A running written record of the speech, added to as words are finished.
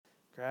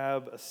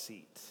Grab a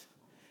seat.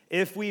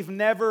 If we've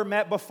never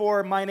met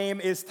before, my name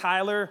is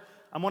Tyler.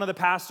 I'm one of the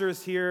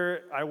pastors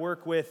here. I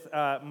work with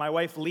my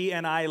wife Lee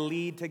and I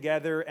lead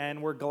together,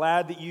 and we're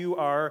glad that you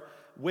are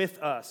with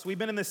us. We've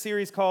been in this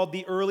series called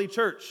The Early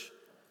Church,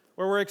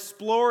 where we're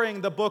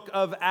exploring the book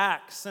of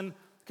Acts and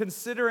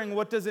considering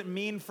what does it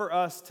mean for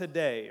us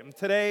today. And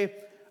today,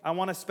 I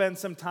want to spend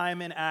some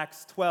time in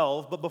Acts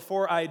 12, but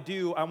before I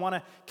do, I want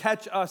to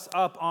catch us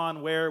up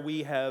on where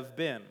we have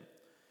been.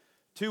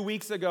 2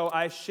 weeks ago,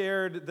 I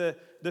shared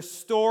the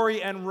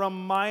story and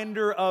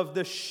reminder of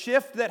the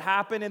shift that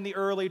happened in the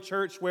early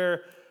church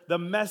where the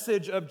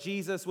message of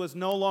Jesus was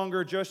no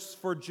longer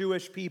just for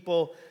Jewish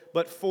people,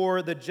 but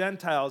for the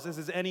Gentiles. This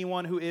is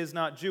anyone who is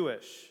not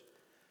Jewish.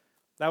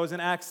 That was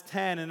in Acts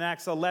 10. In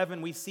Acts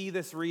 11, we see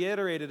this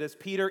reiterated as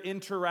Peter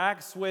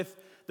interacts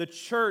with the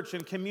church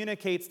and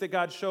communicates that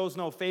God shows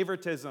no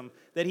favoritism,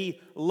 that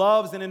he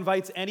loves and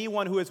invites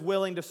anyone who is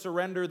willing to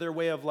surrender their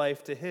way of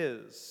life to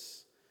his.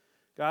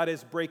 God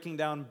is breaking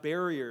down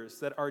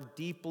barriers that are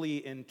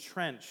deeply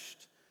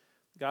entrenched.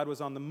 God was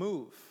on the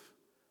move,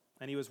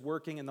 and he was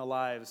working in the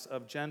lives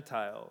of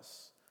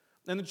Gentiles.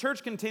 And the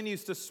church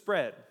continues to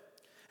spread.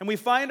 And we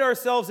find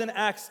ourselves in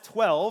Acts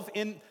 12.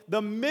 In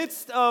the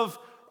midst of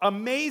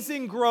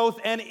amazing growth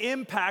and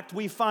impact,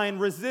 we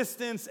find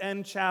resistance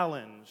and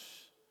challenge.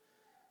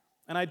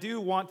 And I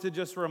do want to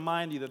just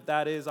remind you that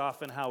that is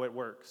often how it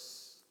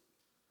works.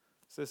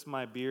 Is this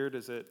my beard?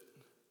 Is it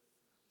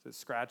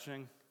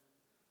scratching?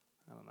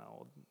 I don't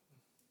know.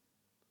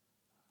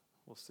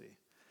 We'll see.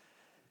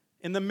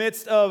 In the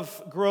midst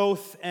of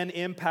growth and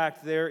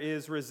impact, there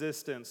is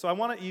resistance. So I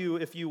want you,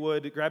 if you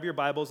would, grab your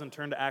Bibles and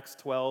turn to Acts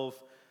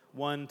 12,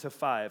 1 to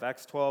 5.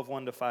 Acts 12,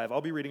 1 to 5.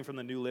 I'll be reading from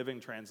the New Living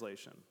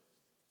Translation.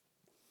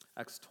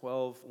 Acts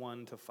 12,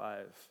 1 to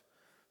 5.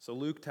 So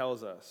Luke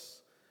tells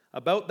us,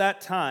 about that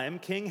time,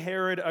 King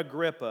Herod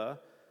Agrippa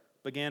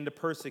began to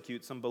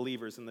persecute some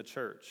believers in the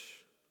church.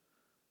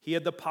 He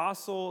had the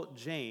apostle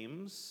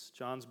James,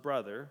 John's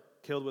brother,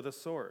 killed with a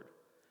sword.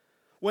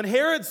 When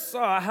Herod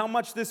saw how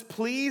much this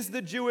pleased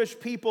the Jewish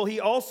people, he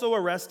also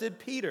arrested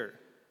Peter.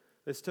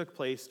 This took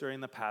place during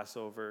the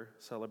Passover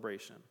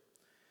celebration.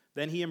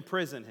 Then he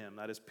imprisoned him,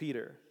 that is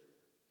Peter,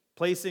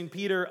 placing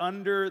Peter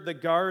under the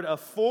guard of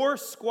 4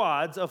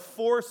 squads of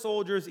 4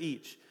 soldiers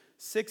each,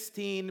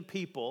 16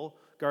 people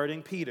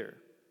guarding Peter.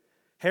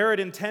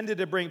 Herod intended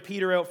to bring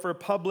Peter out for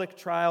public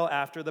trial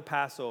after the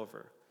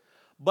Passover.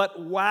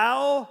 But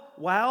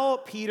while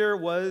Peter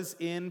was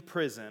in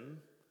prison,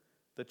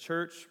 the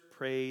church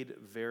prayed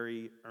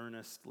very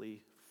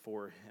earnestly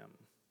for him.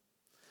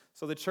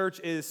 So the church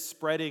is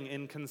spreading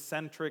in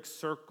concentric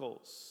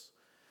circles,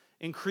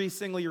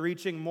 increasingly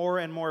reaching more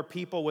and more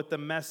people with the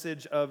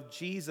message of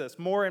Jesus.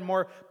 More and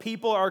more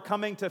people are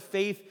coming to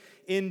faith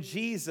in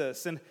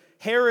Jesus. And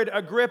Herod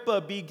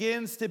Agrippa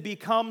begins to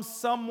become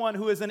someone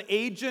who is an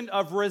agent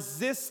of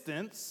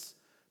resistance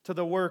to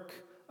the work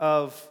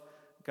of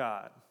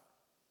God.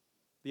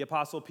 The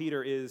Apostle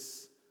Peter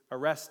is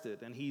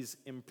arrested and he's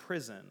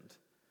imprisoned.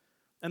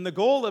 And the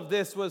goal of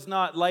this was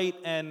not light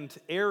and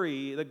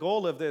airy. The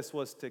goal of this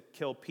was to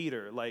kill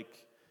Peter like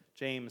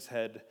James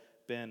had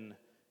been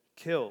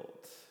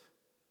killed.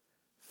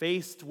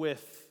 Faced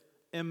with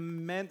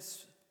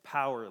immense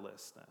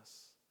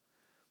powerlessness.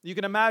 You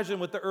can imagine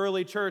with the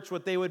early church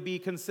what they would be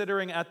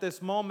considering at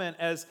this moment,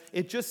 as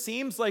it just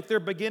seems like they're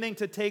beginning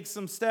to take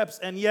some steps,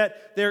 and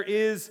yet there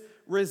is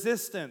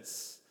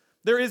resistance.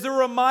 There is a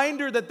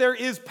reminder that there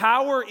is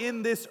power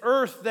in this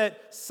earth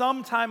that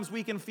sometimes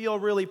we can feel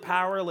really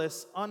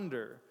powerless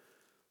under.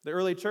 The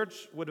early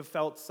church would have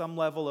felt some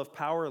level of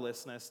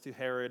powerlessness to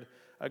Herod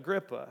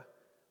Agrippa.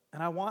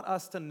 And I want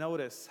us to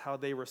notice how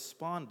they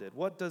responded.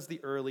 What does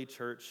the early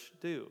church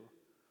do?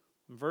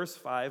 In verse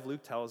 5,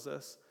 Luke tells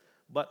us,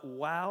 but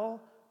while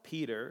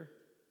Peter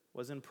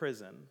was in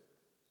prison,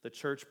 the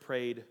church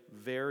prayed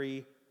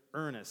very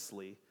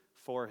earnestly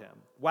for him.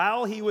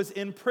 While he was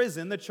in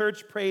prison, the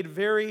church prayed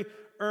very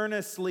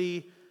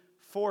earnestly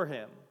for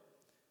him.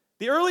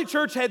 The early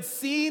church had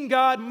seen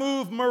God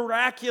move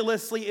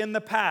miraculously in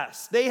the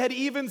past. They had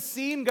even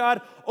seen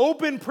God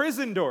open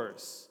prison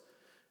doors.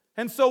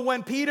 And so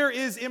when Peter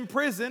is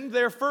imprisoned,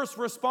 their first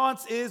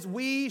response is,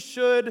 we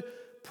should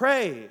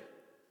pray.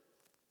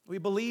 We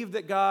believe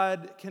that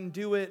God can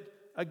do it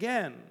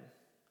again.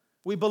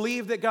 We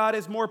believe that God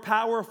is more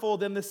powerful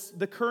than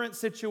the current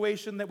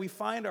situation that we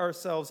find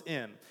ourselves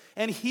in.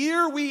 And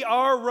here we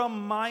are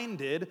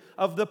reminded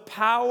of the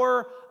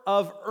power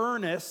of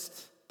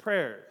earnest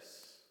prayers.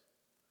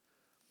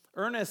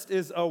 Earnest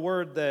is a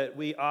word that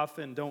we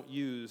often don't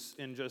use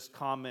in just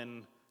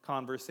common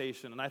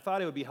conversation. And I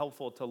thought it would be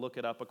helpful to look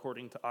it up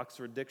according to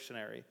Oxford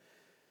Dictionary.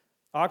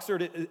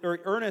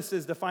 Earnest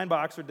is defined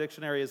by Oxford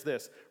Dictionary as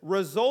this: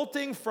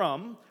 resulting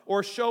from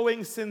or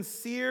showing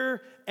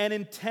sincere and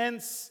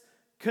intense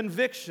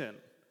conviction.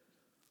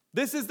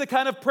 This is the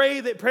kind of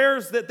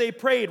prayers that they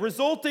prayed,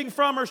 resulting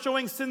from or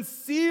showing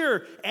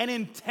sincere and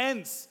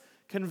intense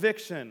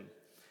conviction.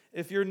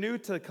 If you're new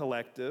to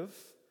Collective,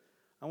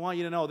 I want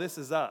you to know this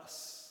is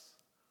us.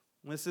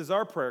 This is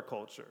our prayer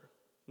culture.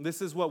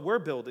 This is what we're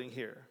building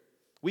here.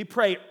 We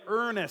pray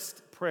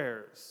earnest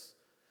prayers.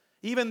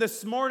 Even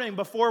this morning,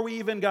 before we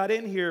even got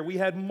in here, we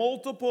had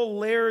multiple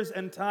layers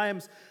and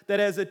times that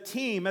as a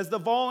team, as the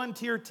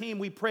volunteer team,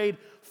 we prayed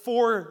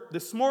for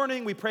this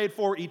morning, we prayed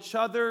for each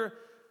other.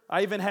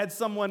 I even had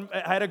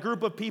a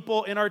group of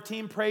people in our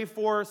team pray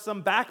for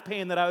some back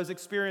pain that I was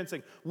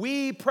experiencing.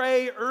 We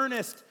pray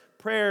earnest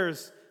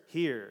prayers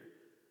here.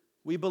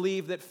 We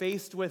believe that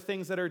faced with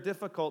things that are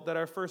difficult, that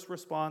our first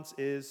response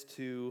is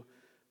to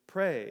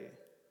pray.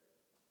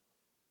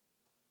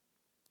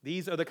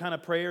 These are the kind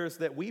of prayers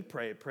that we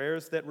pray,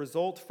 prayers that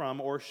result from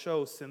or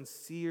show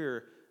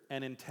sincere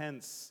and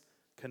intense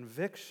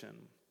conviction.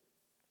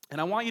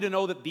 And I want you to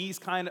know that these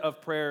kind of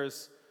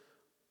prayers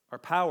are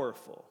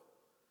powerful.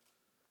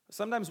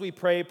 Sometimes we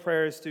pray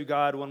prayers to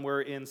God when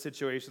we're in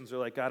situations where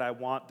like, God, I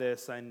want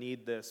this, I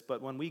need this.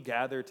 But when we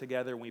gather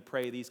together and we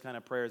pray these kind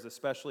of prayers,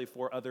 especially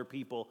for other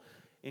people,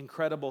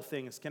 incredible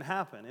things can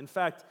happen. In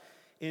fact,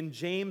 in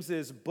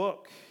James's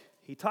book,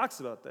 he talks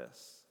about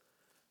this.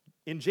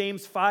 In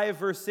James 5,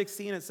 verse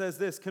 16, it says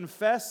this,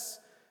 confess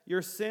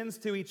your sins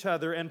to each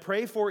other and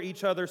pray for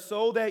each other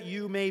so that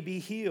you may be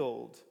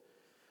healed.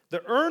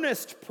 The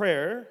earnest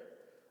prayer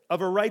of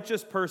a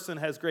righteous person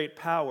has great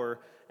power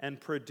and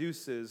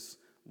produces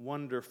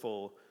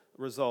wonderful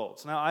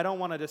results. Now, I don't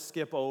want to just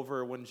skip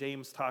over when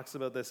James talks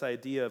about this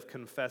idea of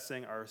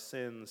confessing our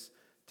sins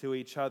to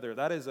each other.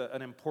 That is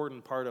an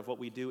important part of what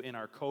we do in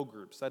our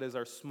co-groups. That is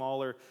our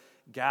smaller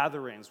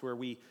gatherings where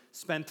we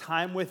spend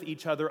time with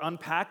each other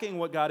unpacking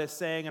what God is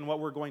saying and what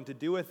we're going to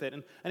do with it.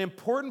 And an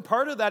important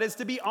part of that is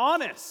to be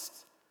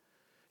honest.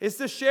 It's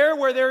to share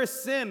where there is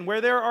sin, where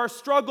there are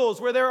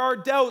struggles, where there are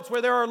doubts,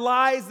 where there are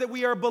lies that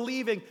we are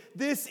believing.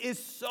 This is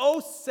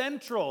so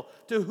central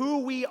to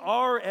who we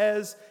are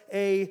as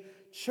a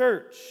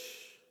church.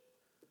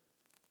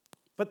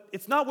 But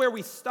it's not where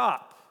we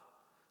stop.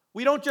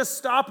 We don't just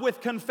stop with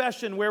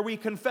confession, where we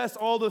confess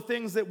all the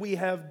things that we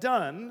have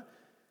done.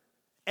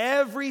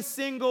 Every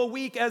single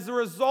week, as a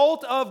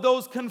result of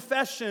those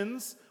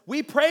confessions,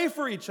 we pray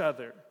for each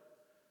other.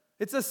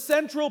 It's a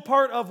central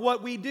part of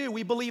what we do.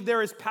 We believe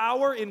there is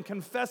power in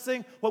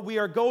confessing what we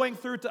are going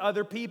through to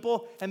other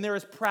people, and there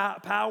is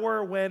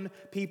power when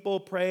people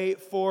pray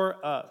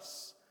for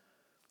us.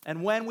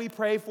 And when we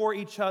pray for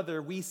each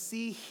other, we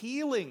see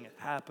healing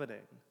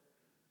happening.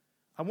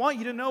 I want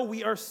you to know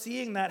we are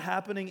seeing that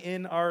happening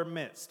in our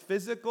midst.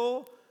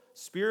 Physical,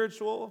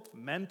 spiritual,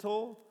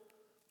 mental,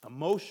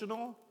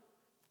 emotional.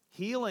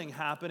 Healing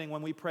happening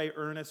when we pray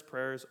earnest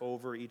prayers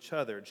over each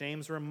other.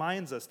 James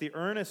reminds us the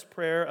earnest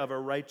prayer of a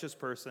righteous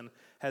person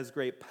has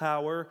great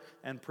power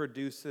and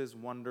produces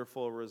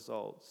wonderful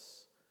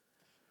results.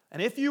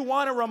 And if you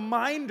want a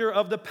reminder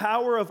of the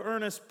power of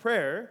earnest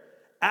prayer,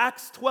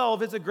 Acts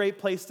 12 is a great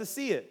place to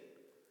see it.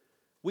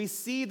 We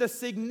see the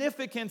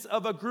significance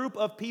of a group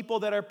of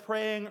people that are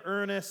praying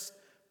earnest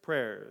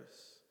prayers.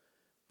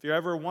 If you're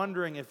ever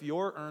wondering if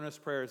your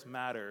earnest prayers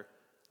matter,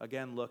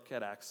 again, look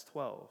at Acts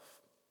 12.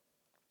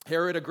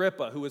 Herod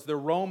Agrippa, who was the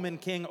Roman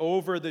king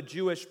over the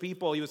Jewish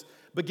people, he was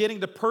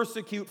beginning to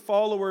persecute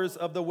followers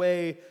of the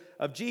way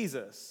of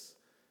Jesus.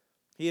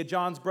 He had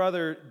John's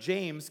brother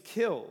James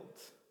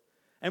killed.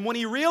 And when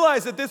he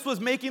realized that this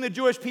was making the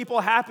Jewish people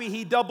happy,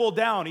 he doubled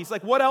down. He's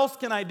like, what else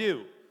can I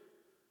do?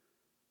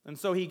 And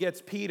so he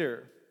gets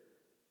Peter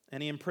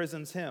and he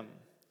imprisons him.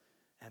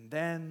 And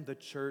then the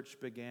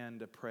church began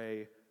to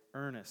pray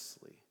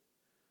earnestly.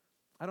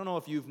 I don't know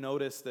if you've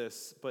noticed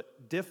this,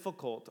 but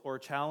difficult or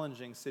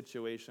challenging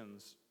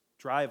situations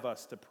drive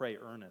us to pray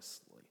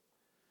earnestly.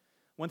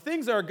 When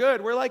things are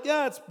good, we're like,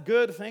 yeah, it's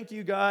good, thank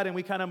you, God, and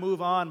we kind of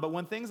move on. But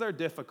when things are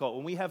difficult,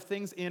 when we have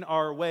things in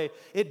our way,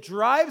 it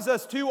drives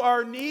us to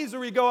our knees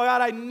where we go,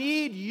 God, I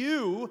need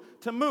you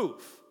to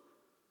move.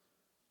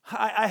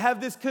 I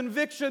have this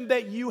conviction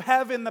that you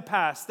have in the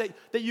past,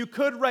 that you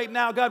could right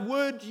now. God,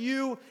 would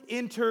you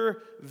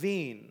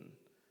intervene?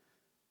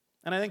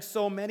 And I think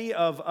so many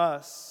of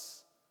us,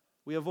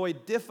 we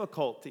avoid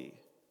difficulty.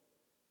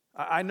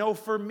 I know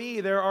for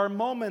me, there are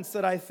moments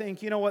that I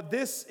think, you know what,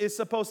 this is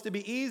supposed to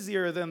be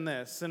easier than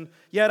this. And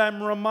yet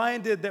I'm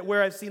reminded that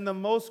where I've seen the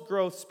most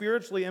growth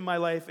spiritually in my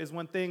life is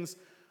when things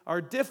are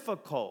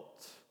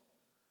difficult.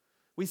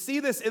 We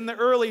see this in the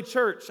early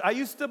church. I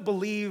used to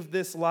believe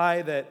this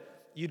lie that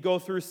you'd go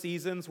through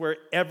seasons where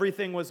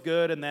everything was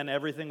good and then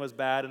everything was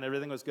bad and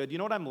everything was good. You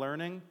know what I'm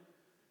learning?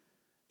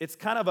 It's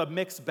kind of a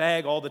mixed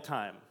bag all the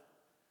time.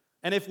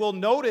 And if we'll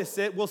notice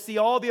it, we'll see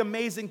all the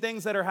amazing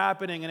things that are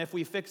happening. And if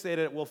we fixate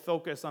it, we'll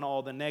focus on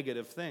all the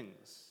negative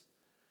things.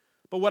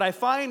 But what I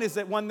find is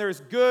that when there's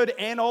good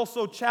and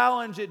also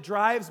challenge, it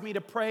drives me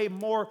to pray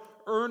more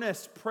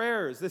earnest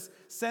prayers. This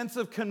sense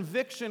of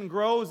conviction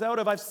grows out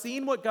of, I've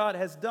seen what God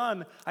has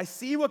done. I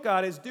see what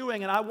God is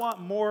doing, and I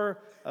want more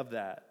of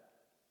that.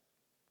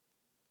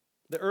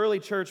 The early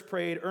church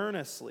prayed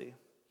earnestly,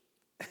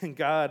 and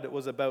God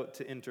was about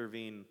to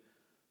intervene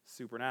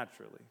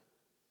supernaturally.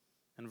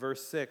 In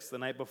verse 6, the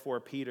night before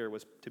Peter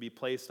was to be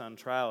placed on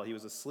trial, he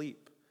was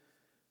asleep.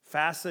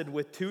 Fastened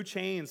with 2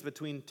 chains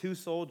between 2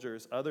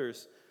 soldiers,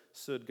 others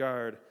stood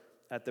guard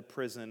at the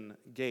prison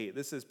gate.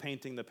 This is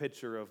painting the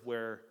picture of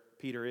where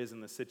Peter is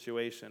in the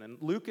situation. And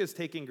Luke is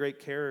taking great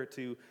care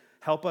to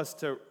help us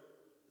to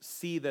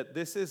see that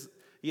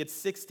he had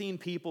 16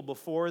 people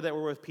before that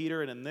were with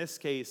Peter, and in this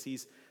case,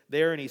 he's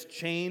there and he's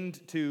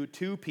chained to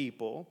 2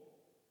 people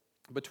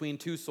between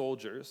 2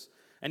 soldiers,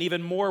 and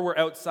even more were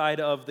outside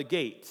of the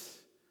gate.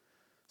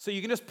 So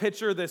you can just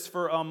picture this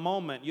for a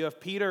moment. You have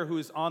Peter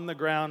who's on the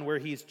ground where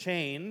he's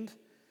chained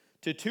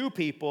to 2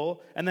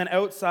 people, and then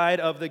outside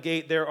of the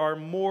gate there are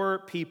more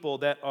people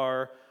that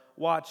are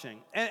watching.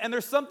 And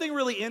there's something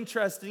really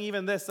interesting,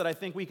 even this, that I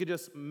think we could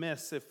just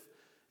miss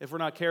if we're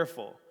not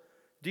careful.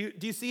 Do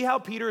you see how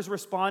Peter is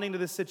responding to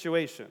this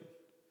situation?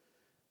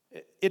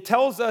 It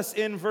tells us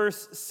in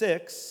verse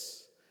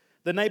 6,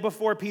 the night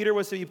before Peter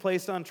was to be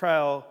placed on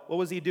trial, what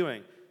was he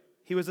doing?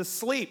 He was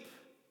asleep.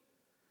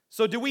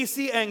 So do we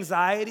see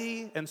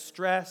anxiety and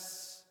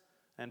stress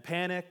and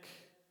panic?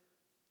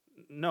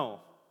 No.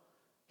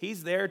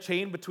 He's there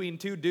chained between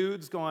 2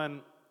 dudes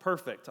going,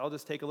 perfect, I'll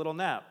just take a little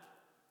nap.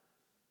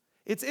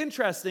 It's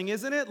interesting,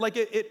 isn't it? Like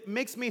it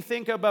makes me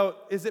think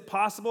about, is it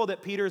possible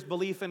that Peter's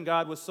belief in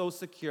God was so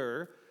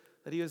secure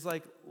that he was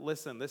like,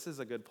 listen, this is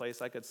a good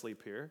place, I could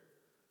sleep here.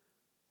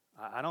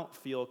 I don't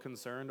feel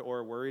concerned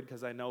or worried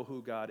because I know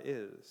who God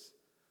is.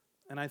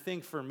 And I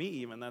think for me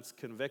even that's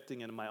convicting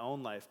in my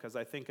own life because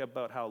I think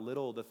about how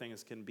little the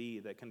things can be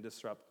that can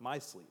disrupt my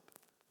sleep.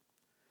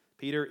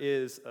 Peter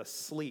is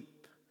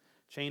asleep,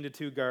 chained to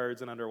 2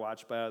 guards and under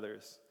watch by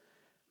others.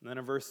 And then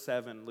in verse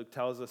 7, Luke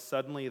tells us,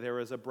 suddenly there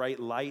was a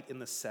bright light in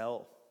the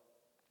cell,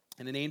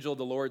 and an angel of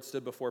the Lord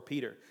stood before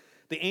Peter.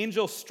 The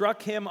angel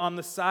struck him on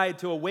the side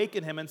to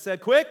awaken him and said,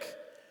 quick,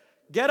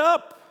 get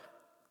up!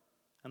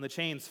 And the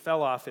chains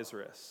fell off his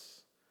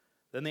wrists.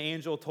 Then the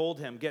angel told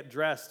him, get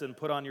dressed and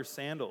put on your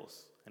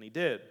sandals. And he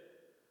did.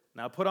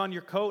 Now put on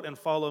your coat and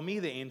follow me,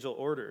 the angel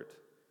ordered.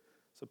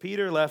 So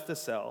Peter left the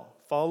cell,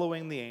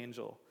 following the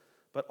angel.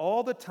 But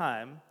all the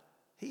time,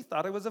 he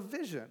thought it was a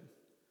vision.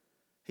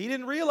 He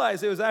didn't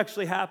realize it was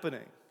actually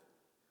happening.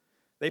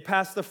 They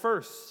passed the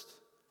first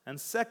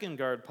and second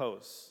guard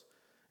posts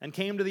and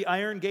came to the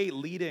iron gate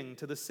leading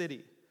to the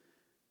city.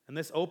 And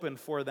this opened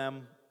for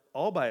them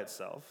all by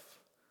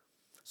itself.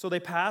 So they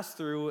passed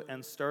through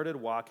and started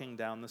walking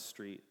down the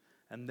street.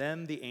 And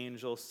then the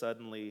angel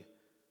suddenly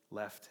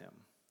left him.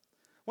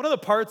 One of the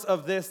parts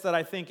of this that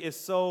I think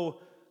is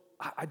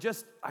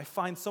I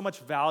find so much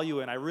value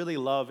in, I really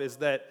love, is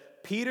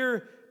that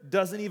Peter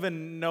doesn't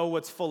even know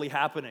what's fully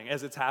happening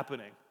as it's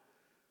happening.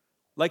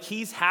 Like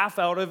he's half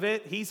out of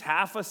it, he's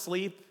half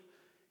asleep.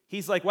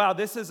 He's like, wow,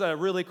 this is a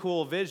really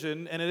cool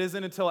vision. And it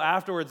isn't until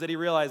afterwards that he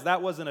realized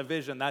that wasn't a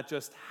vision, that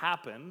just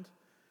happened.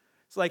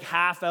 It's like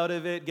half out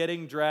of it,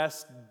 getting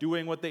dressed,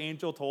 doing what the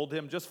angel told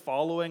him, just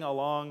following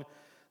along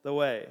the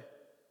way.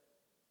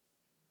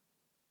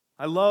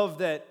 I love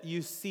that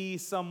you see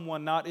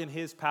someone not in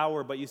his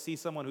power, but you see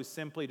someone who's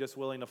simply just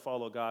willing to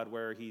follow God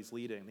where he's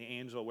leading, the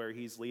angel where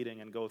he's leading,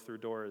 and go through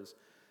doors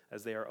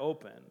as they are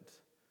opened.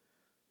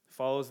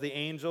 Follows the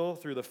angel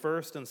through the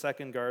first and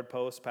second guard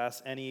posts,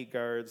 past any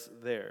guards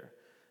there.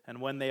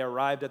 And when they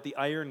arrived at the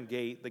iron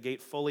gate, the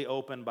gate fully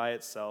opened by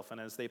itself, and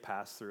as they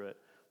passed through it,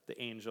 the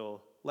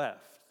angel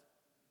left.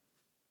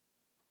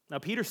 Now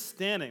Peter's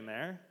standing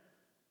there,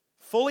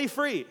 fully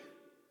free,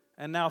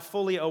 and now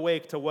fully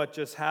awake to what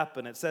just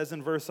happened. It says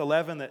in verse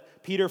 11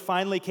 that Peter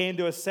finally came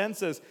to his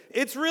senses.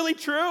 It's really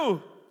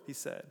true, he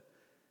said.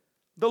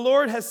 The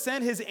Lord has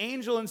sent his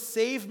angel and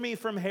saved me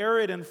from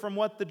Herod and from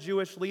what the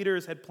Jewish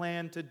leaders had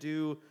planned to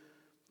do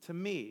to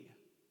me.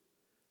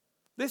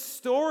 This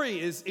story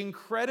is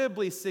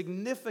incredibly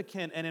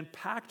significant and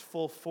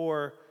impactful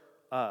for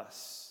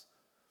us.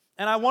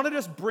 And I want to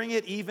just bring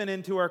it even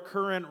into our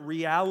current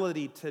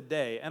reality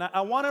today. And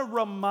I want to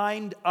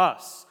remind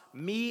us,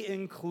 me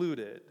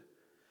included,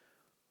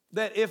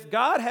 that if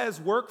God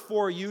has work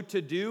for you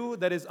to do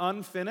that is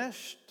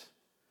unfinished,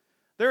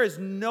 there is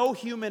no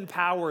human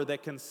power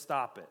that can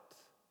stop it.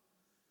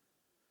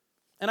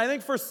 And I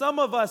think for some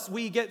of us,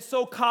 we get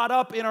so caught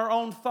up in our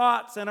own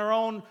thoughts and our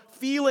own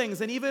feelings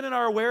and even in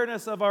our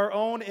awareness of our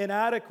own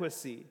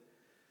inadequacy.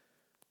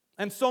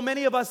 And so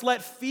many of us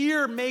let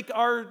fear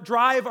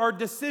drive our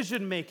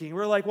decision making.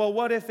 We're like, well,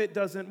 what if it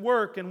doesn't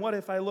work? And what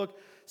if I look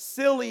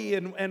silly?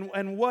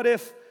 And what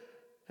if?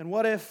 And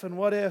what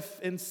if,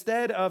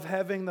 instead of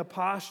having the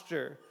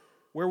posture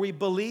where we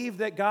believe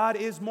that God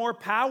is more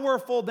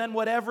powerful than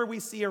whatever we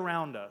see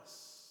around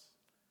us?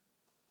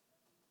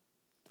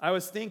 I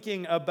was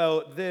thinking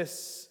about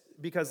this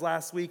because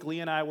last week Lee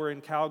and I were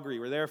in Calgary.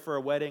 We're there for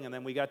a wedding, and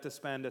then we got to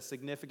spend a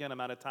significant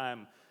amount of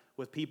time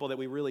with people that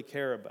we really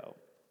care about.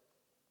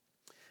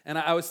 And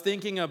I was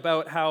thinking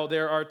about how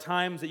there are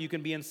times that you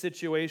can be in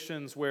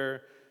situations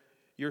where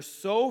you're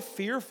so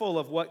fearful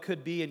of what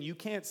could be and you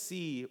can't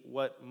see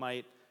what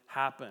might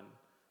happen.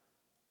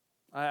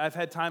 I've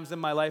had times in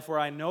my life where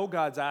I know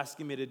God's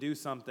asking me to do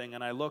something,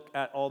 and I look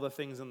at all the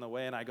things in the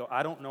way and I go,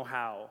 I don't know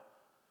how.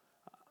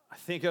 I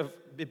think of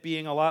it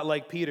being a lot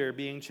like Peter,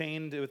 being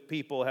chained with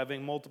people,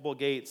 having multiple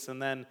gates,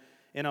 and then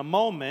in a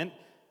moment,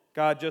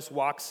 God just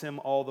walks him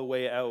all the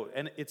way out.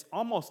 And it's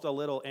almost a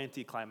little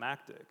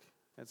anticlimactic.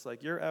 It's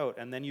like, you're out,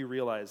 and then you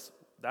realize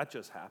that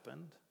just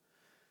happened.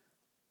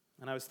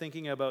 And I was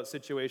thinking about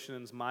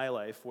situations in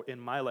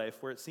my life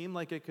where it seemed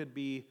like it could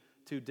be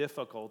too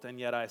difficult, and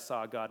yet I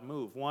saw God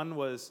move. One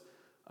was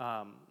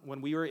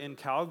when we were in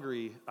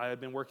Calgary. I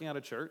had been working at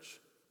a church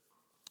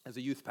as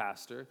a youth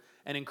pastor,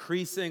 and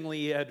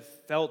increasingly had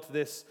felt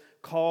this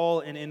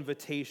call and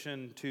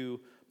invitation to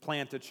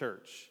plant a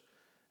church.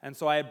 And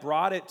so I had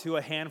brought it to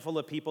a handful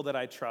of people that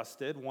I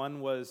trusted.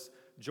 One was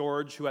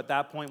George, who at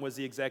that point was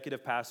the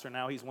executive pastor.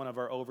 Now he's one of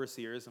our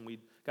overseers, and we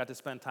got to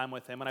spend time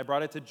with him. And I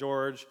brought it to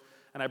George,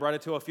 and I brought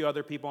it to a few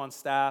other people on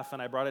staff,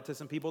 and I brought it to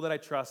some people that I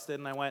trusted,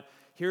 and I went,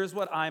 here's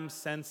what I'm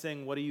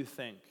sensing, what do you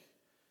think?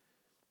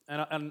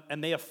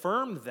 And they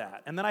affirmed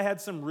that. And then I had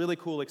some really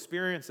cool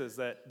experiences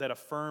that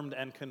affirmed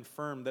and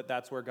confirmed that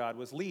that's where God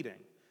was leading.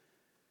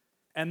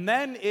 And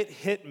then it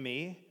hit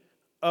me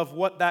of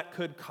what that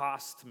could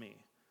cost me.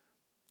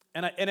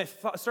 And I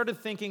started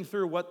thinking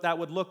through what that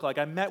would look like.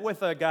 I met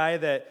with a guy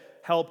that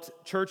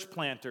helped church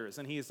planters,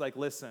 and he's like,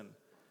 listen,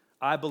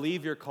 I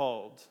believe you're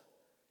called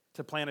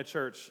to plant a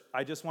church.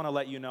 I just want to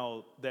let you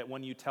know that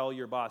when you tell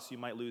your boss, you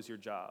might lose your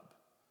job.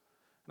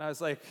 And I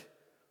was like,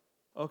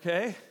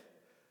 okay.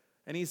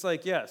 And he's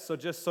like, yes, so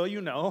just so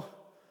you know.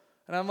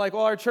 And I'm like,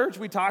 well, our church,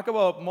 we talk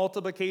about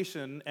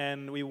multiplication,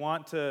 and we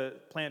want to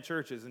plant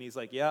churches. And he's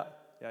like, yeah.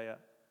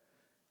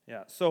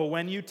 So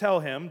when you tell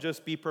him,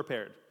 just be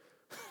prepared.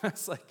 I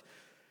was like,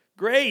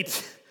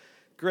 great.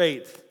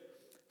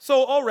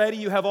 So already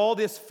you have all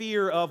this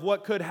fear of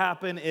what could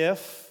happen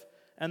if,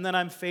 and then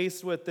I'm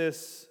faced with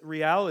this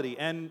reality.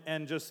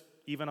 And just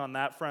even on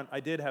that front,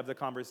 I did have the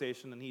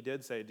conversation, and he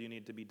did say, do you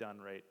need to be done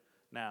right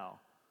now?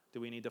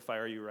 Do we need to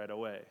fire you right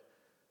away?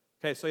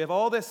 Okay, so you have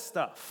all this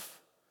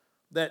stuff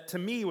that to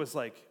me was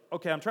like,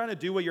 okay, I'm trying to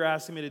do what you're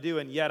asking me to do,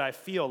 and yet I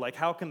feel like,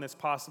 how can this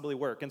possibly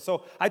work? And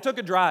so I took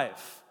a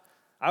drive.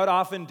 I would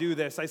often do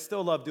this. I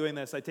still love doing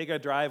this. I take a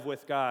drive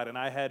with God, and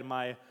I had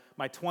my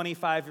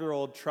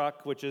 25-year-old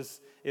truck, which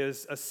is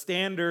a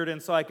standard, and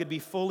so I could be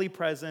fully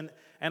present,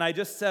 and I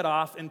just set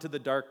off into the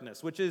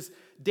darkness, which is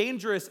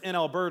dangerous in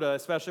Alberta,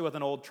 especially with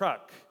an old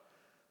truck.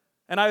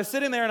 And I was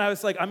sitting there, and I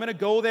was like, I'm going to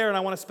go there, and I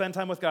want to spend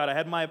time with God. I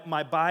had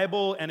my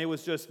Bible, and it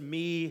was just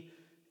me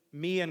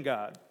and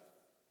God.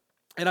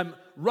 And I'm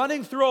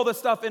running through all this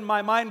stuff in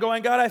my mind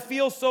going, God, I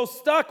feel so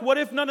stuck. What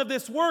if none of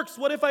this works?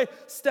 What if I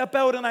step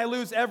out and I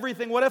lose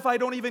everything? What if I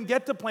don't even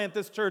get to plant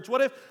this church? What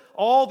if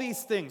all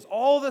these things,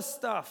 all the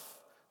stuff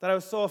that I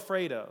was so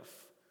afraid of?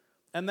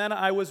 And then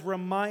I was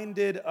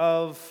reminded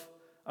of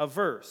a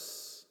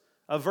verse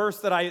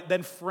that I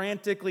then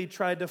frantically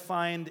tried to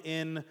find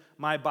in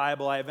my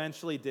Bible. I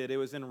eventually did. It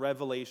was in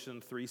Revelation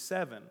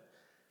 3:7.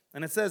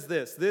 And it says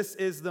this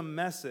is the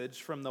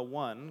message from the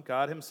one,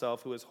 God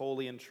himself, who is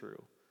holy and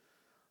true,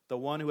 the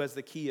one who has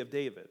the key of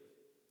David.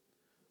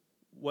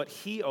 What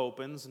he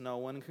opens, no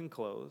one can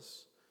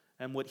close,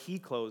 and what he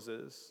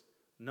closes,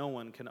 no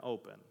one can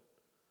open.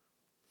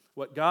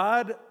 What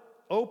God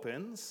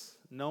opens,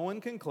 no one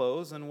can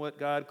close, and what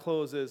God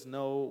closes,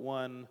 no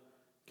one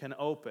can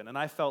open. And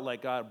I felt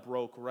like God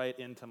broke right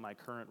into my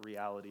current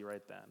reality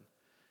right then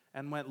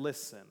and went,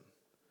 listen,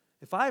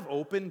 if I've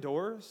opened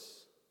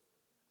doors,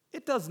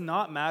 it does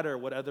not matter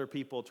what other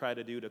people try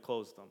to do to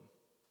close them.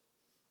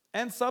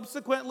 And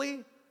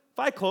subsequently, if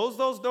I close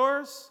those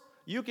doors,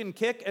 you can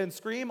kick and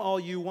scream all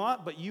you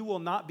want, but you will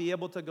not be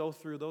able to go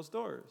through those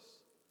doors.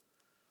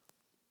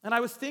 And I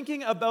was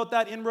thinking about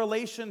that in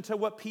relation to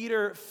what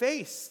Peter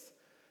faced.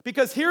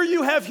 Because here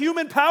you have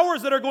human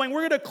powers that are going,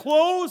 we're going to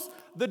close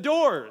the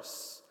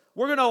doors.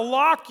 We're going to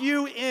lock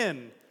you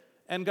in.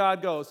 And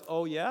God goes,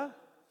 oh yeah?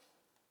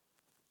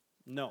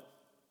 No.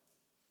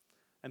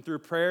 And through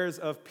prayers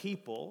of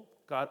people,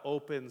 God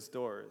opens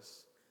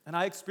doors. And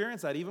I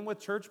experienced that even with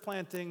church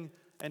planting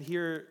and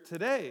here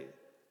today.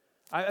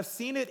 I've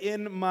seen it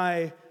in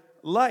my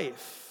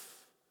life.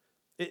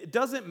 It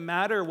doesn't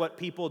matter what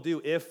people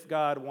do. If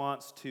God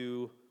wants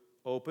to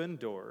open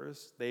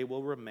doors, they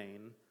will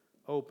remain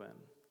open.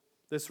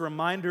 This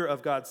reminder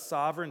of God's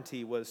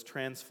sovereignty was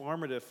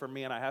transformative for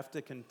me, and I have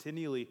to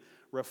continually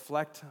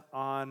reflect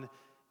on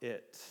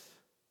it.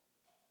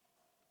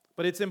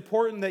 But it's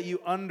important that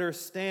you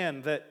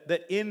understand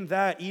that in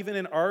that, even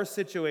in our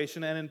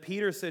situation and in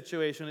Peter's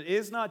situation, it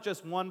is not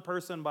just one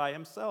person by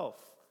himself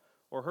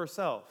or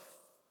herself.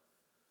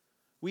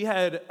 We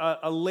had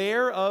a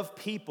layer of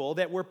people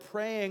that were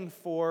praying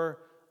for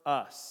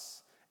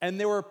us, and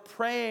they were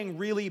praying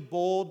really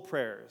bold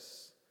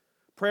prayers.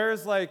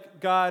 Prayers like,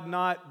 God,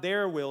 not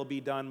their will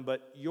be done,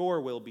 but your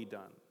will be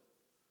done.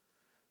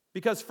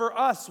 Because for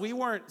us, we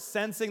weren't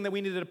sensing that we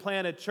needed to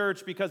plant a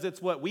church because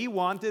it's what we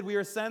wanted. We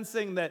were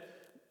sensing that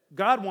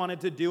God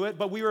wanted to do it,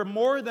 but we were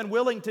more than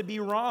willing to be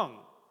wrong.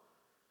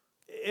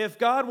 If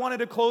God wanted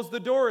to close the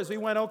doors, we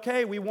went,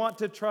 okay, we want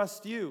to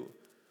trust you.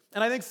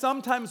 And I think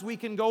sometimes we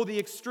can go the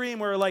extreme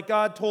where like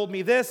God told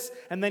me this,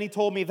 and then he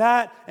told me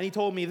that, and he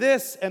told me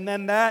this, and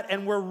then that,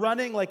 and we're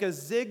running like a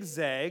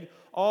zigzag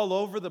all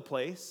over the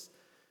place.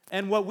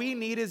 And what we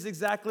need is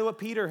exactly what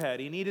Peter had.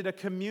 He needed a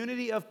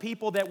community of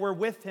people that were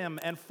with him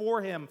and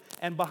for him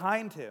and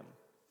behind him.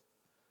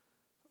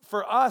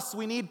 For us,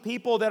 we need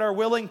people that are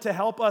willing to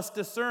help us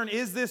discern,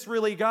 is this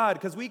really God?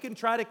 Because we can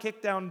try to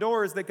kick down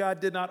doors that God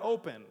did not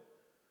open.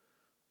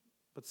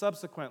 But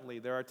subsequently,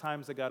 there are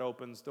times that God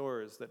opens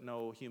doors that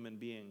no human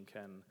being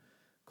can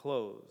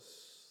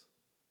close.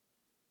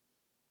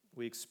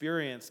 We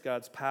experienced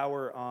God's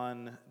power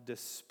on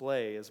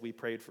display as we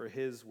prayed for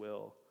his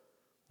will,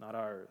 not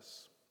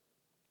ours.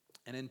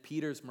 And in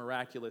Peter's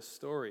miraculous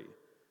story,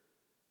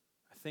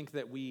 I think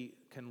that we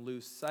can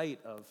lose sight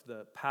of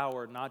the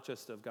power not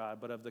just of God,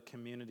 but of the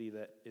community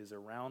that is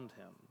around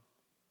him.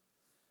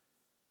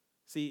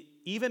 See,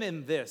 even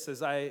in this,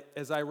 as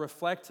I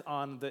reflect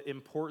on the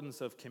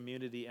importance of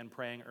community and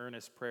praying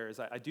earnest prayers,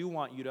 I do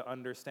want you to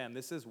understand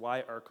this is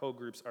why our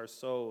co-groups are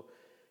so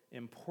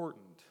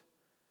important.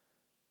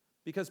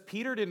 Because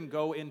Peter didn't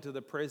go into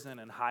the prison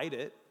and hide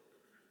it.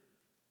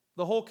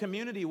 The whole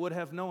community would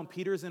have known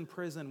Peter's in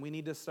prison. We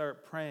need to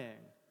start praying.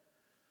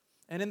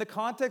 And in the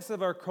context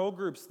of our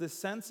co-groups, this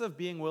sense of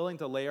being willing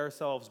to lay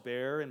ourselves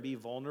bare and be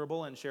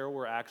vulnerable and share what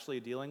we're actually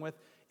dealing with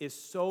is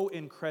so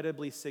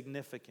incredibly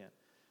significant.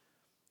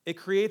 It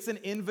creates an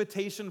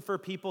invitation for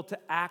people to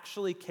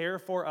actually care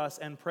for us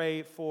and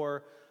pray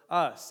for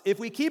us. If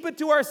we keep it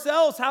to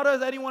ourselves, how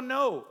does anyone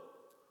know?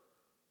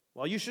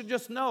 Well, you should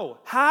just know.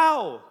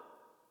 How?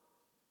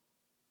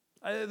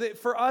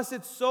 For us,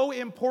 it's so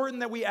important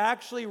that we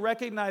actually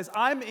recognize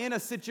I'm in a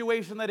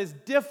situation that is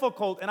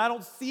difficult and I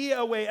don't see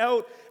a way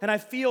out and I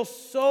feel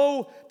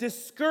so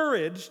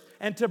discouraged,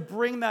 and to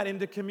bring that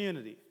into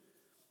community.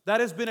 That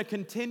has been a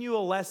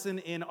continual lesson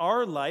in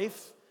our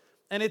life,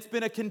 and it's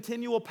been a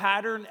continual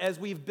pattern as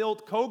we've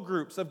built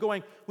co-groups of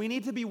going, we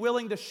need to be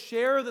willing to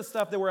share the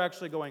stuff that we're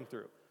actually going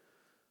through.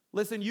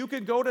 Listen, you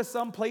can go to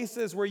some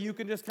places where you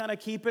can just kind of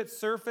keep it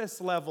surface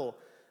level.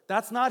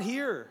 That's not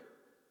here.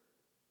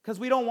 Because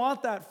we don't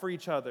want that for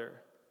each other.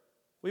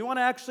 We want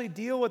to actually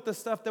deal with the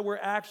stuff that we're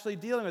actually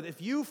dealing with.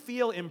 If you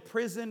feel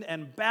imprisoned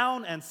and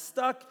bound and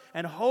stuck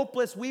and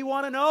hopeless, we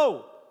want to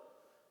know.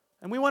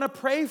 And we want to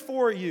pray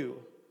for you.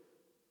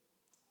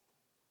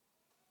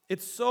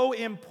 It's so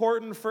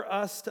important for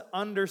us to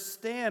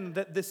understand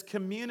that this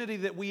community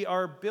that we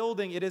are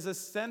building, it is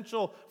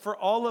essential for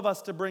all of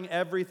us to bring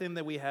everything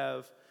that we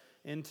have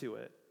into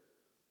it.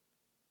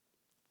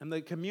 And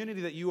the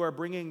community that you are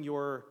bringing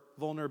your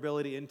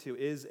vulnerability into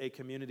is a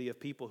community of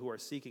people who are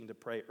seeking to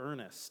pray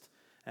earnest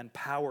and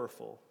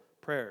powerful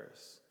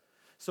prayers.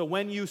 So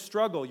when you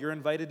struggle, you're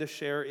invited to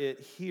share it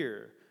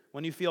here.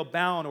 When you feel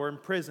bound or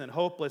imprisoned,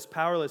 hopeless,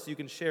 powerless, you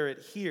can share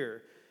it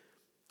here.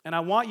 And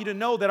I want you to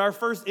know that our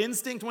first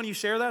instinct when you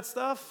share that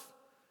stuff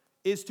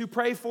is to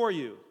pray for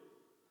you.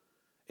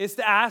 It's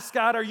to ask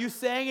God, are you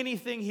saying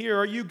anything here?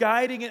 Are you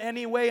guiding in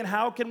any way? And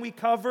how can we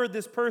cover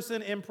this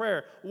person in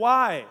prayer?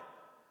 Why?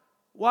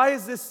 Why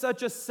is this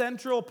such a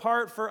central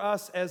part for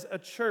us as a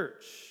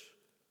church?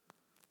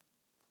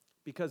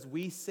 Because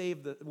we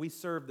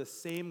serve the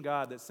same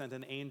God that sent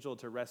an angel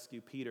to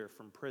rescue Peter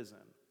from prison.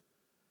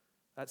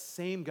 That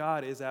same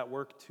God is at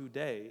work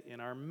today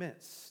in our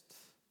midst.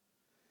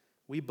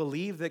 We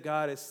believe that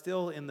God is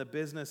still in the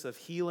business of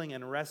healing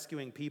and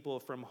rescuing people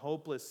from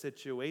hopeless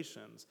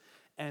situations.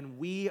 And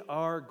we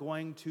are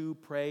going to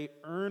pray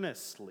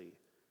earnestly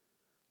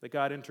that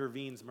God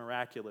intervenes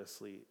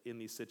miraculously in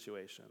these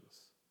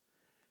situations.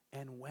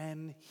 And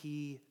when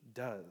he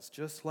does,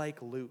 just like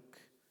Luke,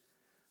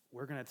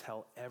 we're going to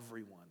tell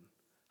everyone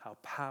how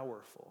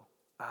powerful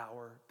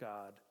our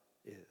God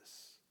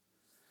is.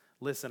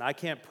 Listen, I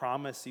can't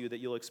promise you that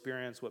you'll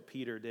experience what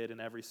Peter did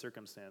in every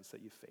circumstance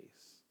that you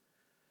face.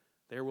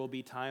 There will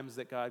be times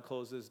that God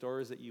closes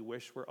doors that you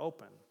wish were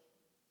open.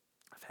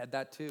 I've had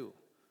that too.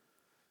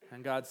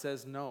 And God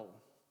says no.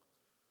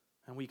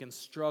 And we can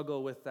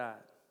struggle with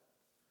that.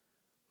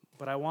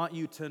 But I want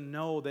you to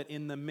know that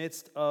in the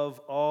midst of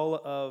all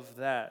of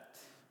that,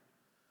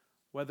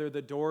 whether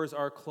the doors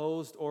are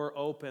closed or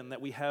open,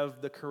 that we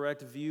have the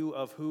correct view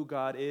of who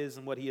God is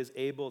and what he is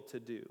able to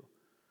do.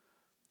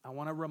 I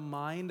want to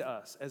remind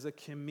us as a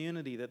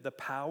community that the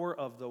power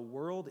of the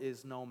world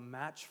is no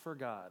match for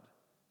God.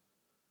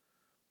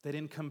 That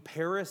in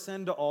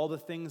comparison to all the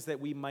things that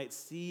we might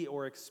see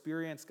or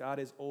experience, God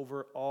is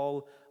over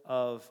all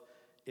of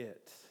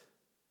it.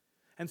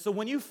 And so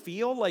when you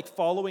feel like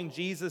following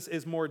Jesus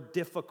is more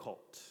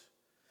difficult,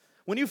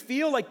 when you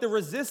feel like the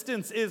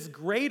resistance is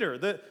greater,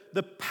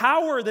 the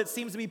power that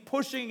seems to be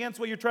pushing against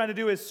what you're trying to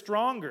do is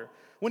stronger,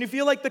 when you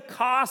feel like the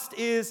cost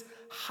is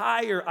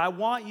higher, I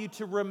want you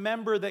to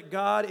remember that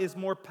God is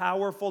more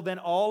powerful than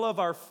all of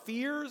our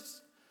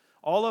fears,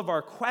 all of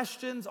our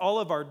questions, all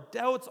of our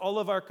doubts, all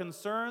of our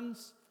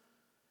concerns.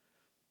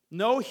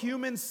 No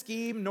human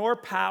scheme nor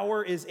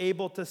power is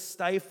able to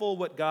stifle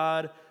what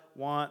God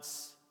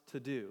wants to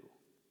do.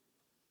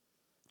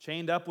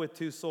 Chained up with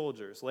 2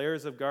 soldiers,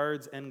 layers of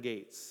guards and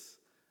gates,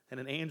 and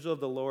an angel of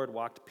the Lord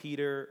walked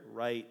Peter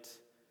right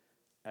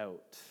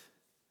out.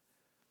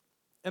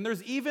 And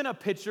there's even a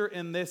picture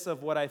in this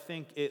of what I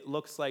think it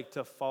looks like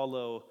to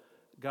follow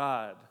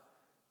God.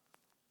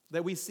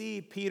 That we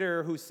see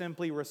Peter who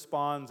simply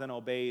responds and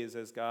obeys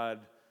as God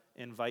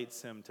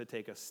invites him to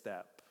take a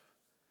step.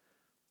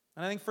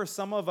 And I think for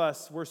some of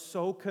us, we're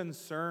so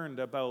concerned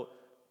about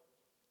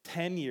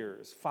 10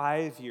 years,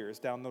 5 years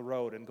down the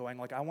road and going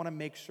like, I want to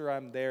make sure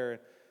I'm there.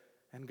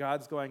 And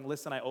God's going,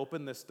 listen, I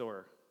opened this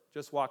door.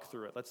 Just walk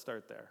through it. Let's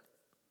start there.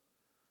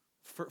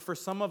 For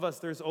some of us,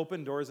 there's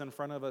open doors in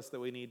front of us that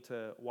we need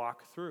to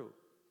walk through.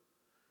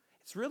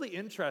 It's really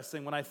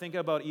interesting when I think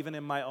about even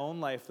in my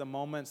own life, the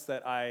moments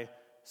that I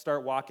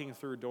start walking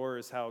through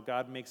doors, how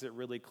God makes it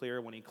really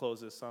clear when he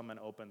closes some and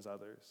opens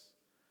others.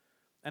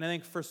 And I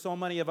think for so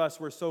many of us,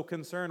 we're so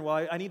concerned,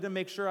 well, I need to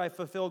make sure I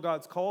fulfill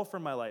God's call for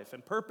my life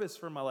and purpose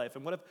for my life.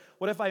 And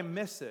what if I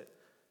miss it?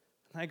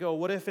 And I go,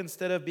 what if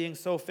instead of being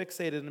so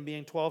fixated and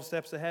being 12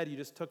 steps ahead, you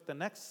just took the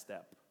next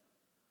step?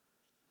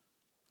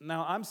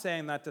 Now, I'm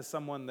saying that to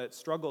someone that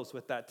struggles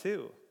with that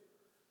too.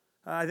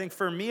 I think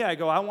for me, I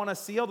go, I want to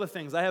see all the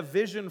things. I have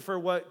vision for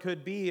what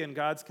could be, and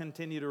God's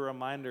continued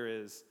reminder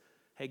is,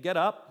 hey, get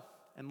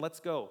up and let's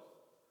go.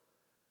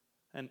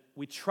 And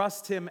we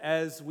trust him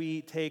as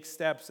we take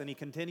steps, and he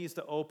continues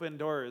to open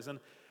doors. And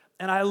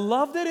I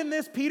love that in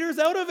this, Peter's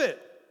out of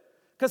it.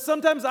 Because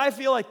sometimes I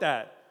feel like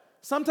that.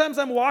 Sometimes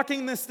I'm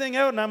walking this thing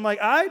out, and I'm like,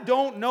 I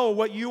don't know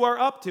what you are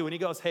up to. And he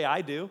goes, hey,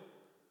 I do.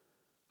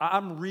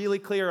 I'm really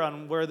clear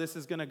on where this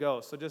is going to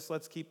go, so just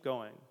let's keep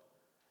going.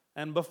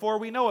 And before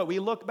we know it, we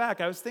look back.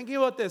 I was thinking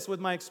about this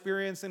with my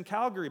experience in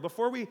Calgary.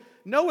 Before we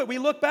know it, we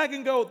look back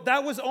and go,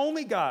 that was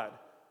only God.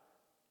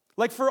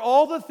 Like for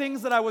all the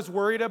things that I was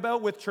worried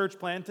about with church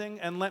planting,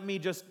 and let me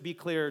just be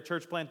clear,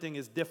 church planting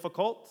is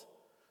difficult,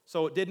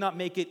 so it did not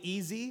make it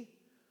easy.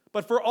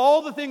 But for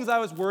all the things I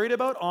was worried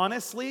about,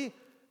 honestly,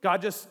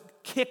 God just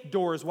kicked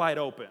doors wide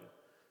open.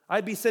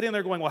 I'd be sitting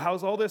there going, well,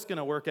 how's all this going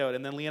to work out?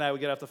 And then Lee and I would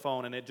get off the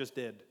phone, and it just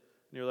did. And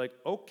you're like,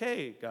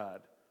 okay,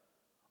 God.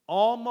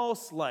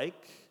 Almost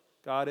like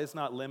God is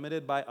not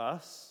limited by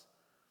us,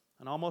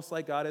 and almost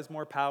like God is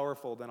more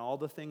powerful than all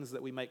the things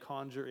that we might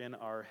conjure in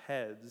our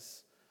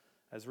heads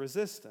as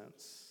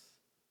resistance.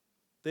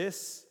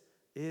 This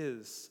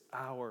is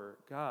our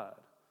God.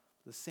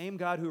 The same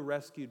God who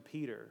rescued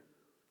Peter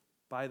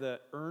by the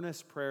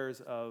earnest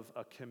prayers of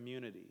a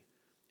community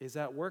is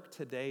at work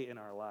today in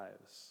our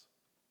lives.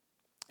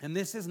 And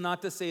this is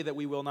not to say that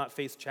we will not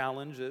face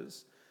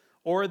challenges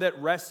or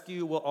that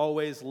rescue will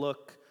always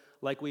look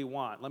like we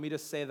want. Let me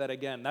just say that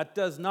again. That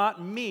does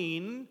not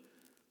mean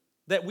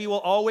that we will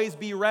always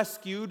be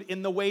rescued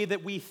in the way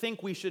that we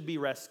think we should be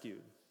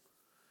rescued.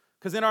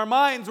 Because in our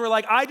minds, we're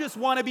like, I just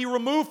want to be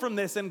removed from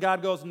this. And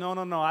God goes,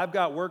 no, I've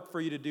got work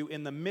for you to do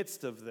in the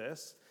midst of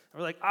this. And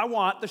we're like, I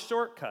want the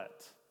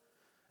shortcut.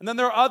 And then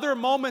there are other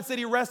moments that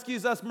he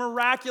rescues us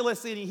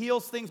miraculously and he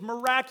heals things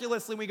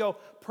miraculously. And we go,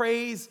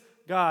 praise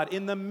God.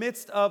 In the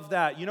midst of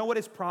that, you know what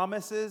his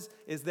promise is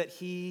that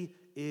he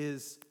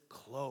is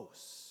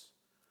close.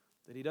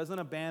 That he doesn't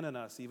abandon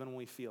us even when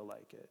we feel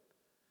like it.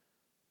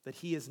 That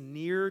he is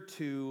near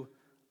to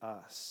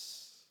us.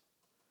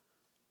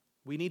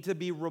 We need to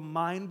be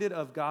reminded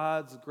of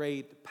God's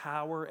great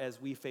power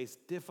as we face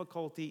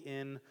difficulty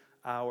in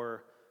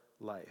our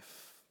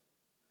life.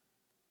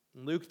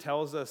 Luke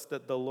tells us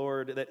that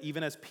that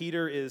even as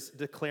Peter is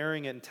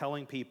declaring and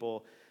telling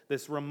people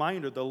this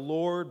reminder, the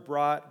Lord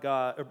brought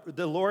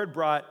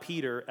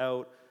Peter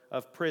out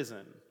of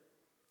prison.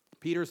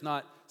 Peter's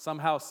not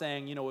somehow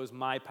saying, it was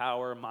my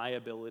power, my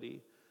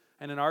ability.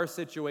 And in our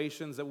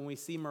situations, that when we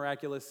see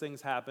miraculous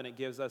things happen, it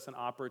gives us an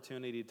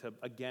opportunity to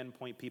again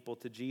point people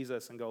to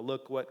Jesus and go,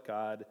 look what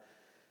God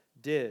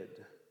did.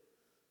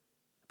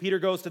 Peter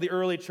goes to the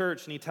early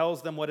church and he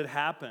tells them what had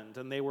happened,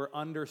 and they were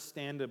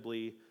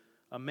understandably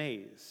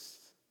amazed.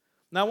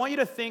 Now I want you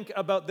to think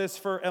about this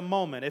for a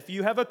moment. If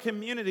you have a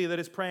community that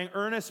is praying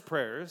earnest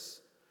prayers,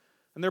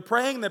 and they're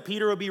praying that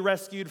Peter will be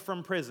rescued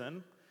from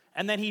prison,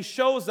 and then he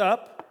shows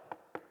up,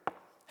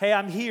 hey,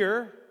 I'm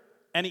here.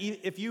 And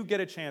if you get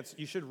a chance,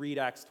 you should read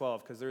Acts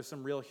 12 because there's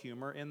some real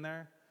humor in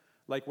there.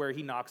 Like where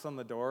he knocks on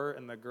the door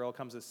and the girl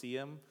comes to see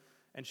him.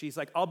 And she's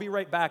like, I'll be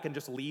right back, and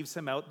just leaves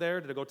him out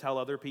there to go tell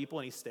other people.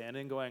 And he's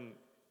standing going,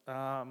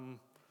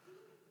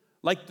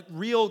 like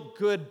real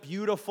good,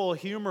 beautiful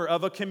humor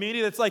of a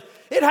community that's like,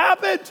 it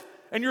happened.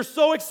 And you're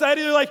so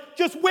excited. You're like,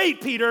 just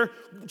wait, Peter.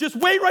 Just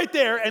wait right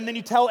there. And then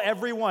you tell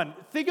everyone.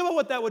 Think about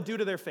what that would do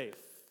to their faith.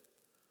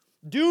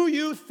 Do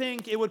you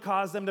think it would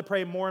cause them to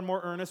pray more and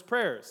more earnest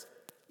prayers?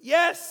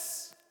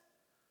 Yes.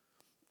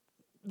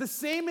 The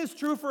same is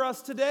true for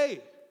us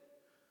today.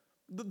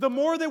 The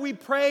more that we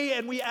pray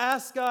and we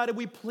ask God and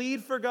we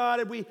plead for God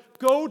and we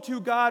go to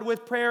God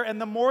with prayer, and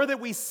the more that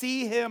we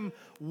see him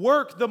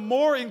work, the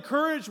more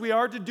encouraged we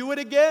are to do it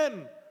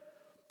again.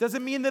 Does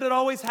it mean that it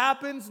always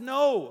happens?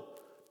 No.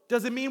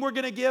 Does it mean we're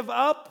going to give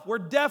up? We're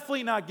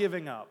definitely not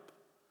giving up.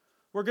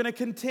 We're going to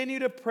continue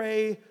to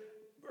pray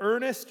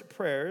earnest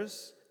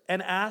prayers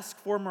and ask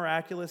for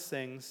miraculous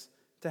things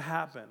to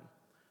happen.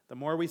 The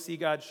more we see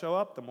God show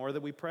up, the more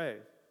that we pray.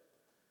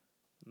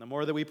 And the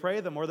more that we pray,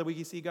 the more that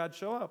we see God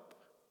show up.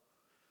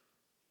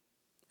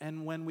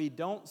 And when we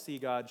don't see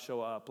God show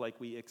up like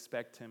we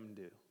expect him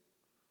to,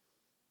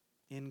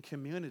 in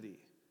community.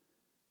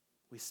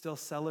 We still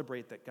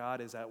celebrate that God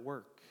is at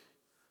work,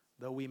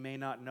 though we may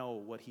not know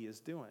what he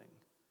is doing.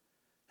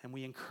 And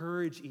we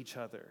encourage each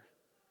other.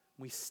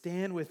 We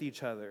stand with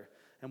each other,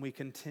 and we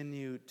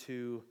continue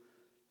to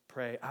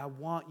pray. I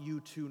want you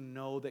to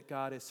know that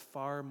God is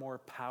far more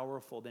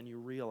powerful than you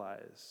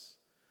realize.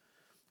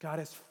 God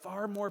is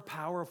far more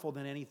powerful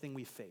than anything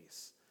we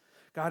face.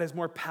 God is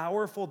more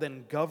powerful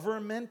than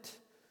government,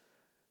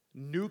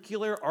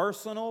 nuclear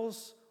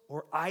arsenals,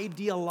 or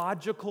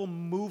ideological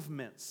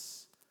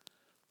movements.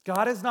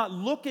 God is not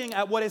looking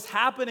at what is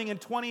happening in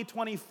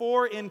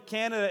 2024 in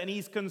Canada and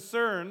he's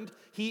concerned.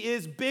 He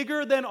is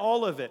bigger than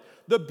all of it.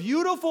 The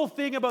beautiful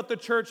thing about the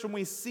church when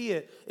we see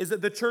it is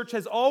that the church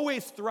has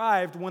always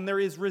thrived when there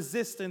is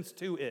resistance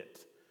to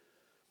it.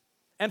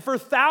 And for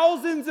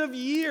thousands of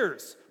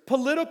years,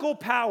 political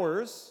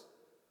powers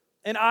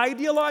and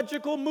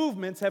ideological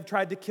movements have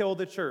tried to kill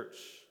the church.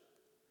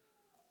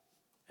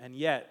 And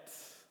yet,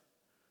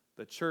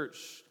 the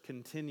church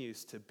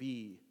continues to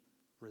be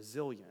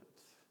resilient.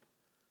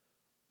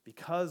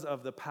 Because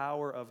of the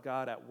power of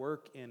God at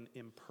work in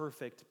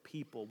imperfect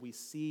people, we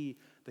see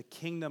the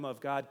kingdom of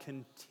God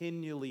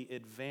continually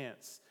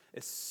advance,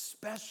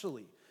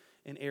 especially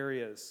in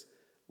areas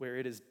where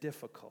it is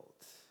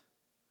difficult.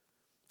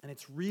 And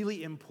it's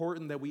really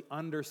important that we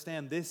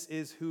understand this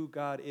is who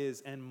God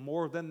is, and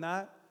more than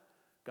that,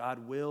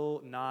 God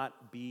will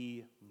not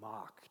be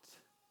mocked.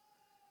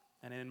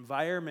 And in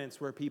environments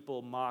where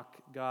people mock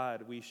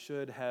God, we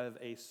should have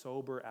a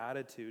sober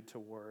attitude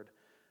toward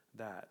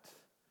that.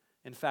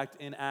 In fact,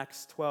 in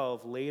Acts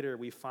 12, later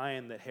we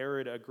find that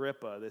Herod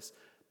Agrippa, this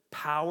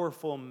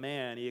powerful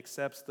man, he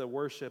accepts the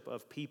worship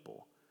of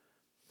people.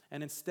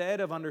 And instead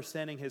of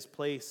understanding his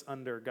place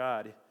under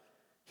God,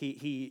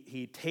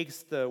 he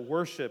takes the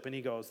worship and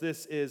he goes,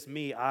 "This is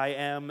me, I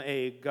am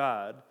a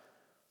god."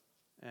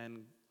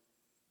 And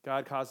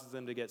God causes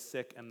him to get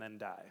sick and then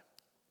die.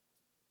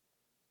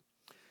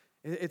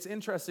 It's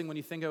interesting when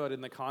you think about it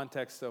in the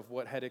context of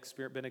what had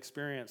been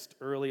experienced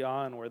early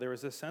on, where there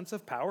was a sense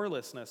of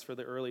powerlessness for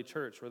the early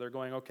church, where they're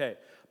going, okay,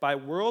 by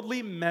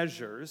worldly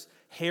measures,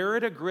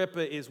 Herod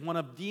Agrippa is one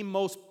of the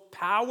most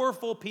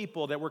powerful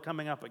people that we're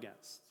coming up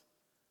against.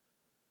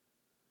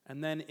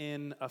 And then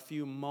in a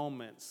few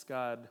moments,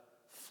 God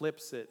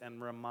flips it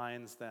and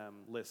reminds them,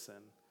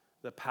 listen,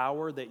 the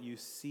power that you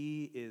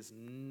see is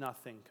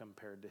nothing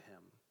compared to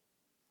him.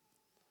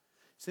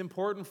 It's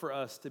important for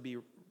us to be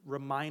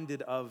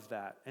reminded of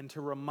that and to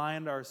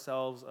remind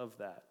ourselves of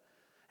that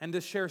and to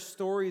share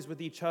stories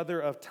with each other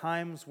of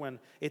times when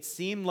it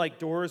seemed like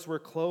doors were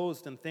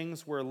closed and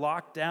things were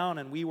locked down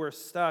and we were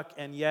stuck,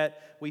 and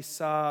yet we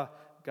saw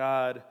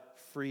God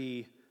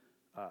free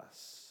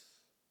us.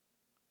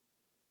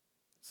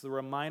 It's the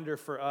reminder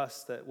for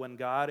us that when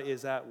God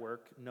is at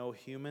work, no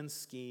human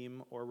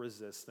scheme or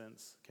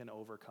resistance can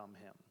overcome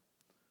him.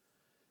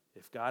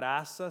 If God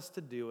asks us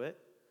to do it,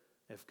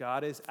 if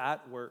God is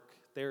at work,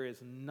 there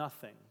is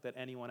nothing that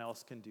anyone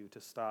else can do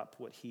to stop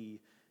what he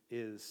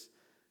is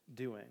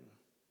doing.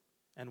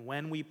 And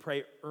when we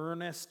pray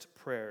earnest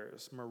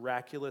prayers,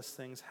 miraculous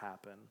things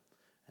happen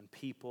and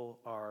people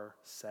are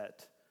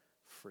set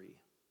free.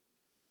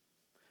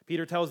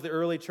 Peter tells the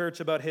early church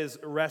about his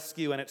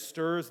rescue, and it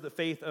stirs the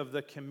faith of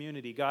the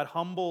community. God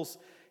humbles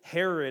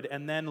Herod,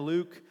 and then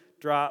Luke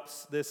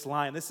drops this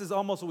line. This is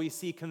almost what we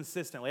see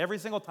consistently. Every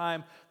single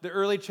time the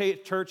early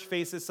church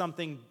faces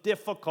something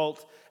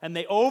difficult and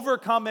they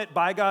overcome it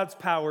by God's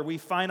power, we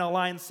find a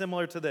line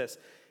similar to this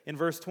in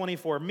verse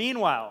 24.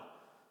 Meanwhile,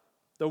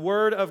 the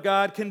word of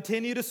God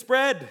continued to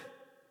spread,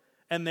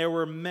 and there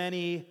were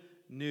many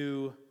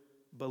new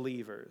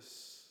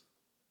believers.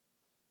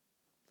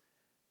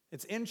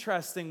 It's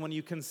interesting when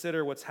you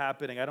consider what's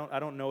happening. I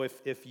don't know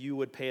if you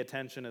would pay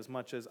attention as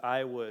much as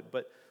I would,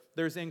 but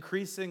there's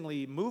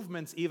increasingly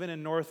movements even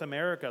in North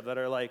America that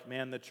are like,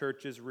 man, the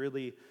church is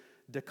really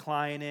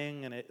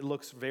declining and it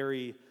looks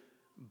very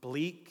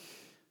bleak.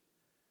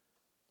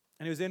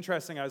 And it was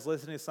interesting, I was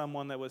listening to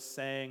someone that was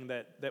saying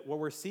that what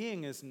we're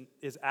seeing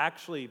is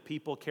actually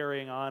people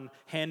carrying on,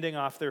 handing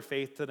off their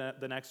faith to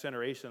the next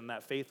generation.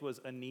 That faith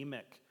was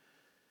anemic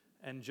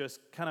and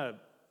just kind of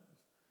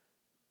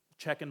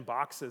checking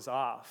boxes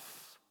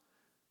off.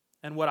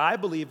 And what I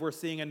believe we're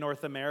seeing in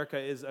North America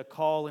is a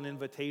call and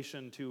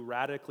invitation to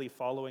radically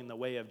following the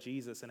way of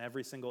Jesus in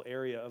every single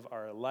area of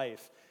our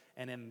life.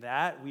 And in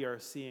that, we are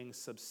seeing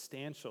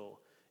substantial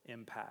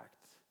impact.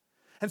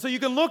 And so you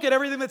can look at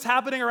everything that's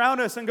happening around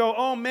us and go,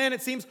 oh man,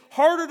 it seems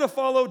harder to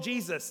follow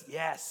Jesus.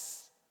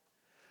 Yes.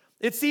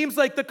 It seems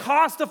like the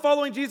cost of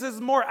following Jesus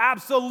is more.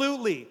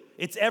 Absolutely.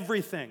 It's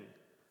everything.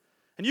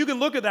 And you can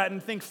look at that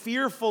and think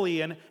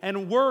fearfully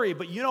and worry.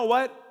 But you know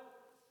what?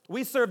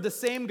 We serve the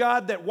same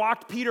God that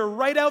walked Peter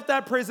right out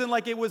that prison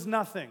like it was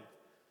nothing.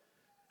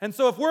 And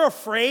so if we're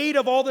afraid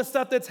of all the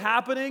stuff that's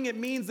happening, it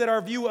means that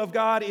our view of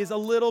God is a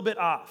little bit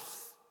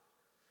off.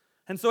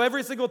 And so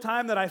every single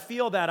time that I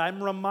feel that,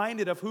 I'm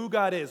reminded of who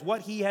God is,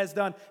 what he has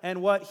done,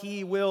 and what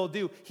he will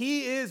do.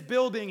 He is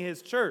building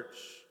his church,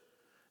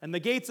 and the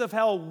gates of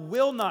hell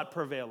will not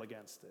prevail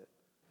against it.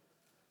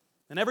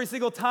 And every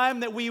single time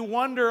that we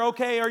wonder,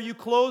 okay, are you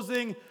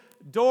closing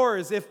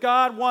doors? If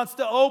God wants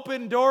to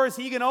open doors,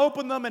 he can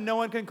open them and no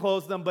one can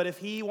close them. But if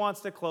he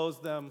wants to close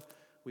them,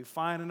 we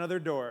find another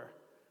door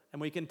and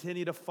we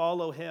continue to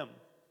follow him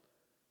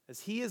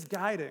as he is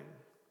guiding.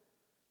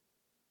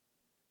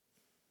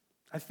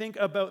 I think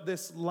about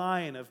this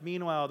line of,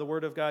 meanwhile, the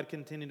word of God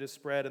continued to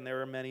spread and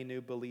there are many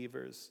new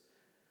believers.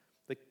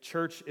 The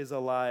church is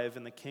alive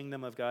and the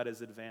kingdom of God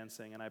is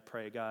advancing. And I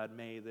pray, God,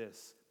 may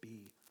this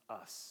be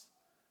us.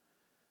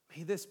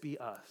 May this be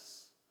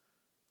us.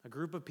 A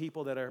group of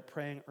people that are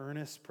praying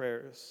earnest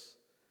prayers,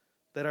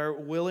 that are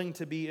willing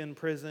to be in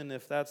prison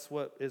if that's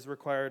what is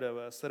required of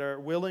us, that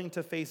are willing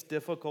to face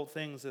difficult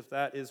things if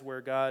that is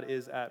where God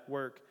is at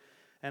work,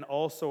 and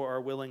also are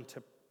willing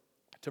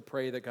to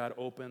pray that God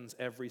opens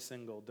every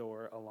single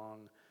door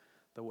along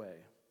the way.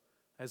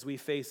 As we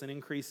face an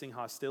increasing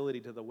hostility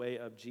to the way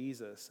of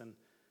Jesus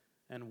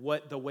and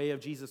what the way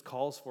of Jesus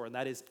calls for, and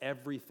that is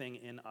everything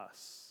in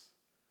us.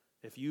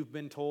 If you've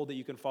been told that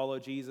you can follow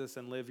Jesus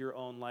and live your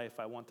own life,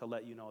 I want to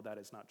let you know that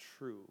is not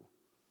true.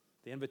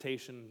 The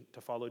invitation to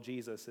follow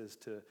Jesus is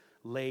to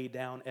lay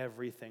down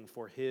everything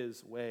for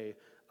his way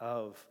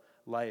of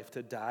life,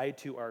 to die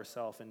to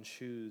ourselves and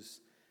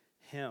choose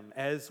him.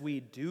 As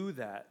we do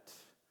that,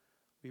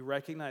 we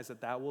recognize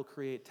that that will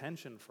create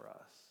tension for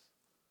us.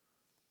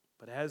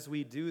 But as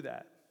we do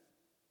that,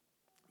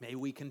 may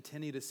we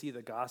continue to see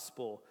the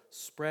gospel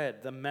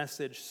spread, the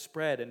message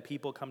spread, and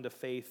people come to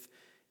faith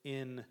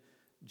in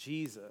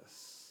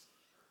Jesus.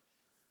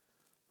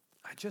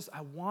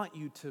 I want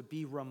you to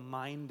be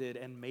reminded,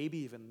 and maybe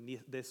even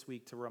this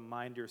week to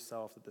remind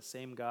yourself that the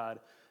same God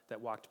that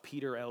walked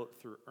Peter out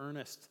through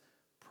earnest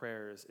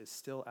prayers is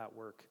still at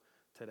work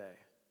today.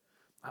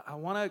 I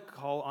want to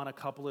call on a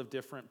couple of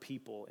different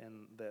people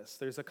in this.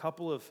 There's a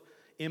couple of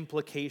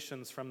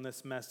implications from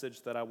this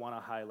message that I want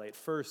to highlight.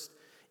 First,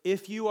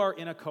 if you are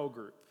in a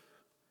co-group,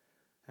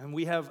 and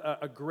we have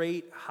a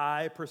great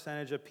high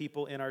percentage of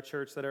people in our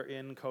church that are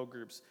in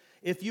co-groups.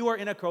 If you are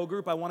in a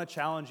co-group, I want to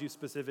challenge you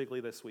specifically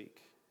this week.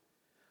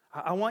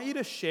 I want you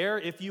to share,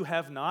 if you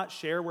have not,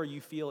 share where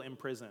you feel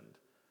imprisoned,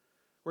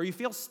 where you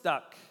feel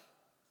stuck,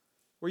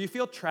 where you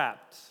feel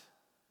trapped,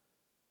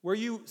 where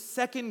you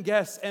second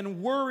guess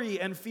and worry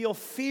and feel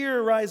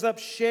fear rise up.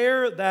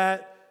 Share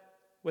that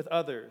with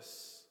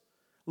others.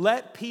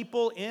 Let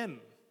people in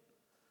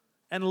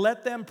and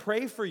let them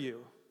pray for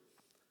you.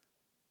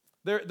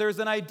 There's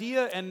an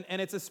idea, and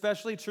it's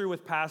especially true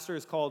with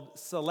pastors, called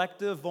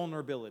selective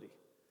vulnerability.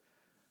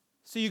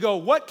 So you go,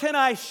 what can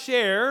I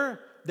share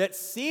that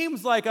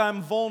seems like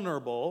I'm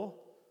vulnerable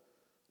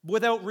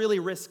without really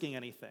risking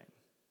anything?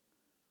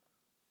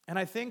 And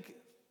I think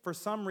for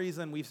some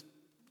reason we've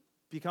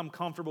become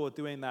comfortable with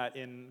doing that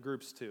in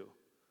groups too.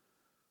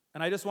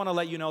 And I just want to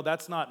let you know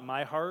that's not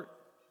my heart.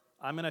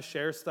 I'm going to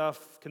share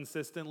stuff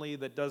consistently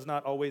that does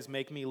not always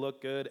make me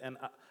look good, and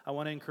I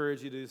want to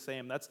encourage you to do the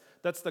same.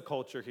 That's the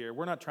culture here.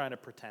 We're not trying to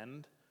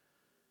pretend,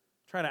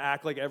 trying to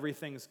act like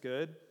everything's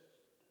good.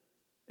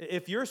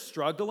 If you're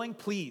struggling,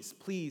 please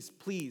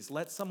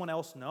let someone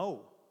else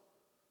know.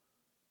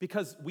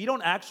 Because we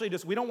don't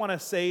want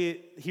to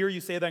hear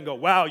you say that and go,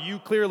 wow, you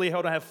clearly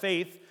don't have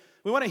faith.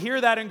 We want to hear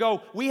that and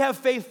go, we have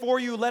faith for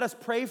you. Let us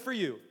pray for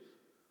you.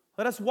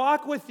 Let us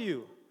walk with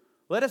you.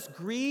 Let us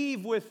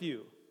grieve with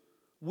you.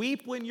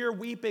 Weep when you're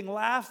weeping,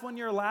 laugh when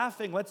you're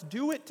laughing. Let's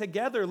do it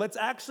together. Let's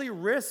actually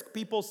risk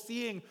people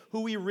seeing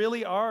who we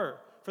really are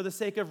for the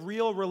sake of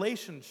real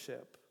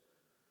relationship.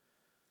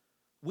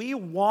 We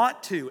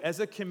want to, as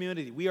a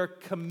community, we are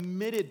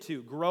committed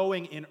to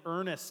growing in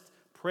earnest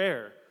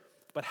prayer.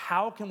 But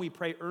how can we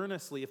pray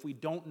earnestly if we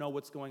don't know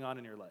what's going on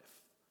in your life?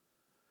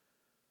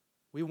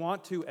 We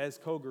want to, as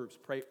co-groups,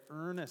 pray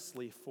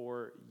earnestly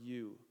for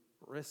you.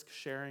 Risk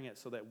sharing it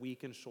so that we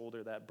can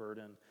shoulder that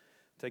burden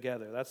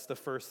together. That's the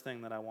first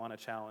thing that I want to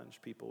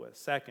challenge people with.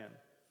 Second,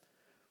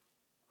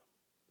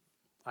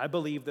 I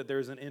believe that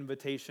there's an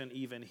invitation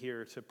even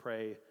here to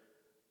pray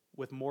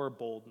with more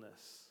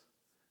boldness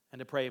and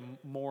to pray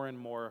more and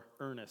more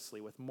earnestly,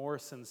 with more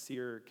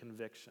sincere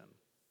conviction.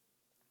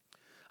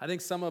 I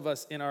think some of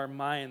us in our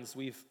minds,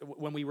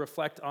 when we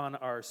reflect on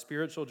our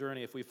spiritual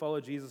journey, if we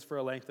follow Jesus for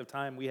a length of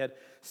time, we had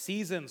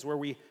seasons where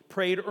we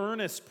prayed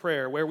earnest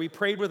prayer, where we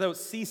prayed without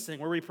ceasing,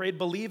 where we prayed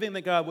believing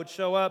that God would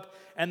show up,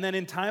 and then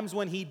in times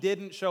when he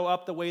didn't show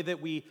up the way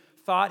that we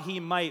thought he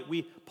might,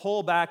 we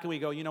pull back and we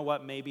go, you know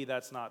what, maybe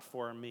that's not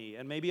for me,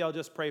 and maybe I'll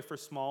just pray for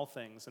small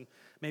things, and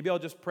maybe I'll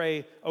just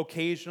pray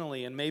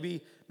occasionally, and maybe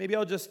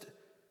I'll just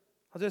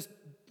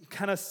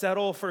kind of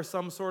settle for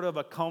some sort of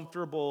a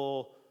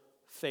comfortable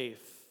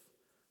faith.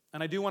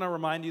 And I do want to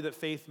remind you that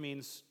faith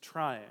means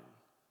trying.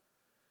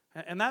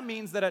 And that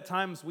means that at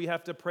times we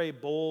have to pray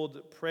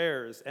bold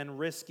prayers and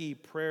risky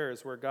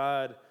prayers where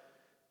God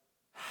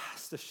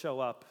has to show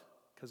up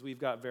because we've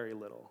got very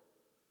little.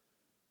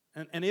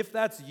 And if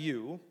that's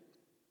you,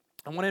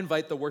 I want to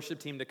invite the worship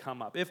team to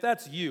come up. If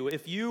that's you,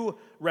 if you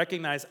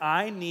recognize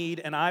I need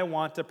and I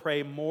want to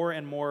pray more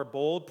and more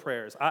bold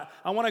prayers,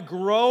 I want to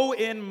grow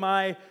in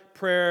my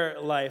prayer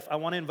life, I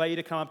want to invite you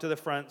to come up to the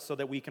front so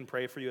that we can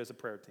pray for you as a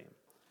prayer team.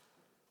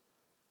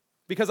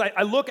 Because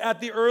I look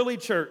at the early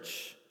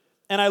church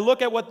and I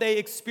look at what they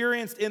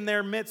experienced in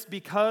their midst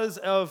because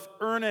of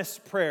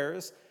earnest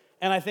prayers,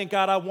 and I think,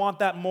 God, I want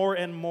that more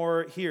and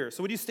more here.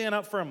 So would you stand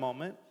up for a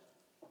moment?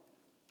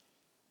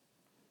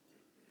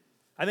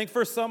 I think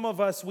for some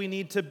of us, we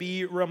need to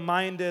be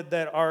reminded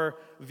that our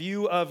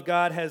view of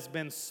God has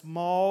been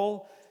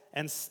small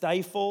and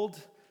stifled,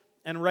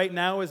 and right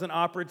now is an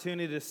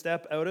opportunity to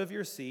step out of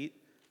your seat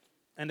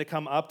and to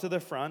come up to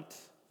the front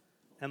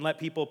and let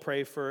people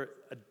pray for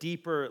a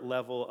deeper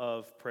level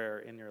of prayer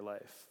in your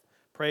life.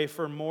 Pray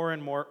for more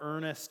and more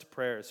earnest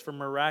prayers, for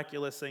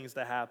miraculous things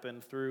to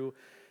happen through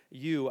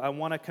you. I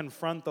want to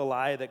confront the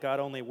lie that God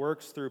only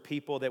works through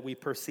people that we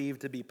perceive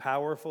to be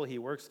powerful. He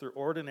works through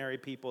ordinary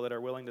people that are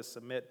willing to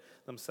submit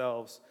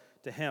themselves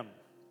to Him.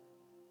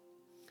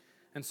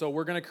 And so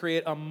we're going to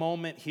create a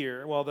moment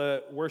here while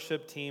the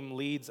worship team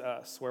leads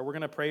us, where we're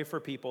going to pray for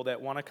people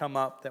that want to come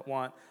up, that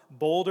want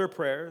bolder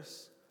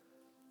prayers,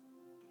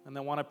 and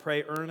that want to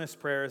pray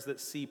earnest prayers that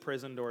see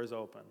prison doors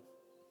open.